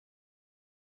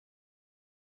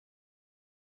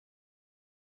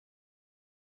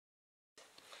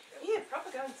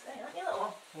going today, aren't you, little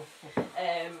one?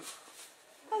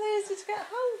 Are they easy to get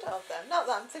hold of then? Not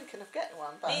that I'm thinking of getting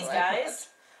one, by These the way. guys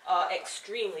are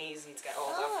extremely easy to get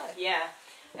hold of. Yeah.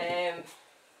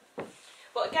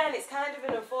 But again, it's kind of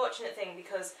an unfortunate thing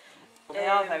because they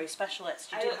are very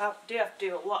specialist. You do have to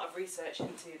do a lot of research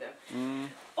into them.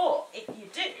 But if you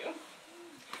do,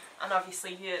 and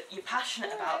obviously you're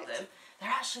passionate about them,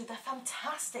 they're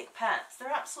fantastic pets.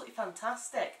 They're absolutely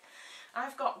fantastic.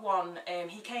 I've got one.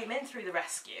 He came in through the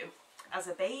rescue as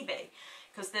a baby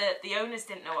because the owners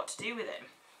didn't know what to do with him.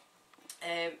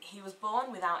 He was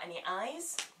born without any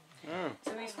eyes,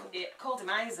 so we called him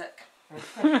Isaac.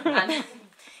 And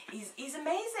he's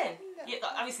amazing.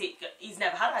 Obviously he's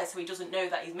never had eyes, so he doesn't know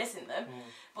that he's missing them,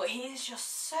 but he's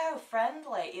just so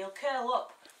friendly. He'll curl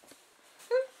up.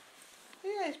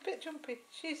 Yeah, he's a bit jumpy.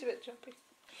 She's a bit jumpy.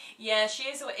 Yeah, she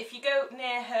is. If you go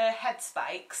near her head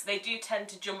spikes, they do tend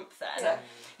to jump then. So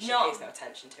she pays no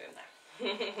attention to him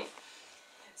though.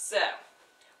 So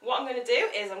what I'm going to do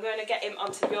is I'm going to get him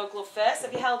onto your glove first.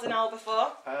 Have you held an owl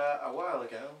before? A while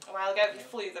ago. A while ago? You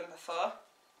flew them before?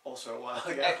 Also a while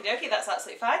ago. Okie dokie, that's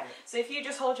absolutely fine. Yeah. So if you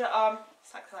just hold your arm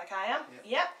exactly like I am,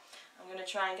 yep. I'm going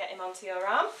to try and get him onto your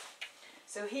arm.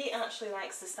 So he actually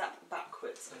likes to step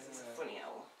backwards because he's a funny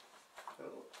owl.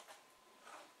 Cool.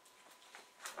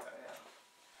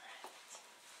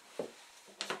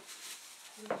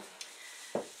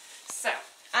 So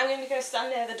I'm going to go stand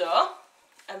near the door,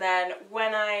 and then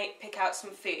when I pick out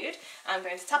some food, I'm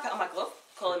going to tap it on my glove,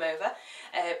 call him over,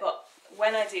 but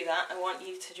when I do that, I want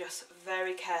you to just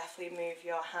very carefully move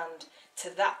your hand to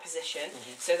that position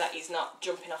so that he's not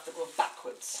jumping off the glove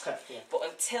backwards. But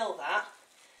until that,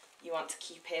 you want to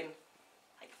keep him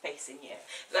like facing you.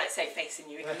 Let's say facing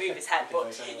you, he can move his head,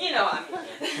 but you know what I mean.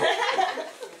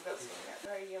 We've got some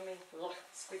very yummy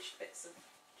squished bits of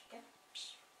chicken.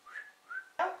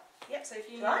 Oh, yep, so if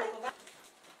you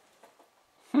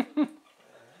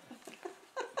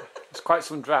It's quite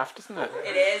some draft, isn't it?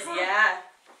 It is, yeah.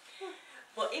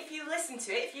 But if you listen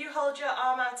to it, if you hold your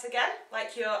arm out again,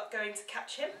 like you're going to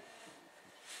catch him,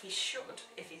 he should,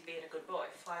 if he's being a good boy,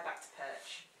 fly back to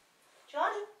perch.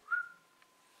 Johnny.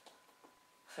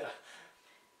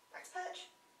 Back to perch.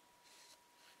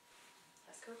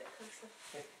 Let's go a bit closer.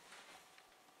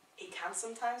 He can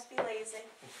sometimes be lazy.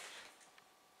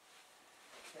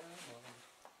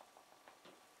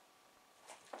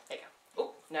 There you go.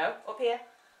 Oh, no, up here.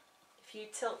 If you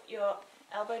tilt your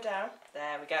elbow down,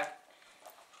 there we go.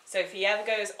 So if he ever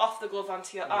goes off the glove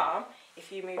onto your arm, if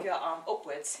you move your arm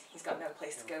upwards, he's got no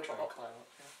place to go but up.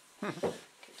 Good.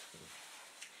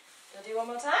 I'll do one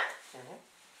more time.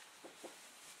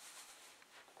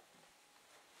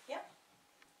 Yep.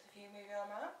 So if you move your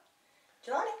arm out.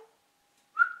 Jelani.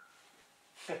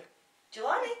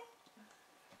 Jelani.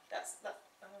 That's that.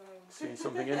 Seen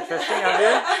something interesting, have you?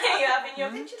 You have in your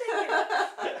picture, didn't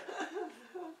you?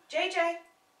 JJ.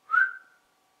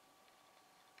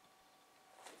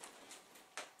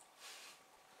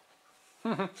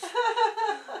 Good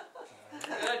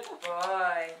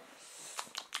boy.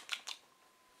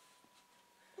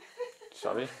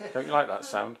 Sorry, don't you like that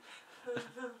sound?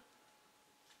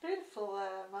 Beautiful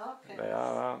markings. They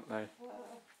are, aren't they?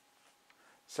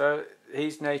 So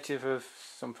he's native of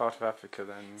some part of Africa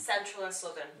then? Central and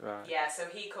southern. Right. Yeah, so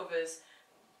he covers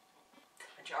the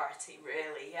majority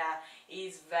really, yeah.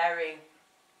 He's very,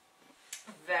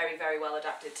 very, very well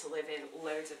adapted to live in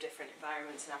loads of different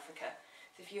environments in Africa.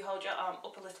 So if you hold your arm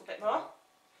up a little bit more,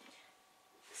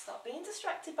 stop being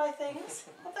distracted by things.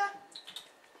 Up there.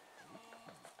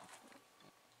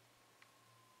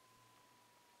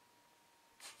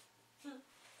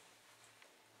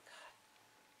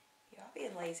 You are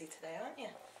being lazy today, aren't you?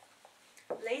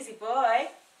 Lazy boy.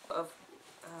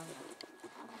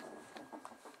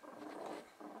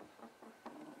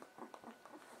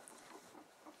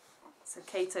 So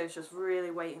Kato's just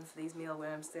really waiting for these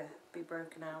mealworms to be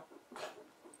broken out.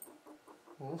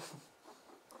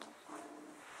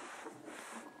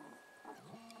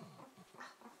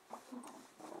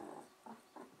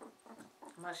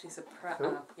 I'm actually surprised.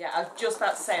 Yeah, I was just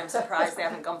about to say I'm surprised they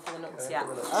haven't gone for the nuts yet.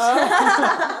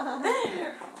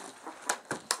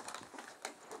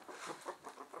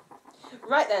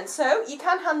 Right then, so you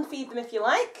can hand feed them if you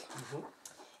like.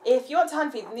 If you want to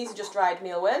hand feed them, these are just dried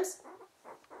mealworms.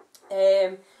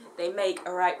 They make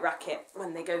a right racket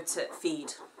when they go to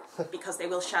feed because they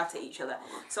will shout at each other.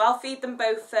 So I'll feed them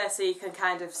both first so you can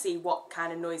kind of see what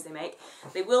kind of noise they make.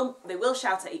 They will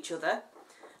shout at each other,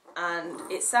 and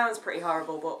it sounds pretty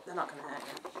horrible, but they're not going to hurt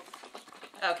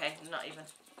you. Okay, not even.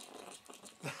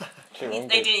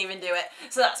 They didn't even do it,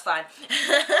 so that's fine.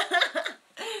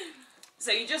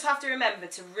 So you just have to remember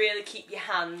to really keep your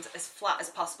hand as flat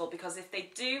as possible, because if they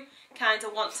do kind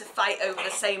of want to fight over the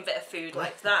same bit of food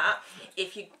like that,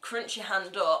 if you crunch your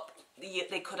hand up,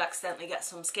 they could accidentally get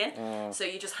some skin. So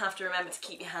you just have to remember to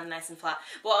keep your hand nice and flat.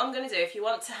 What I'm going to do, if you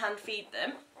want to hand feed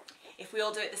them, if we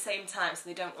all do it at the same time so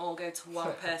they don't all go to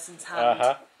one person's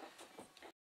hand,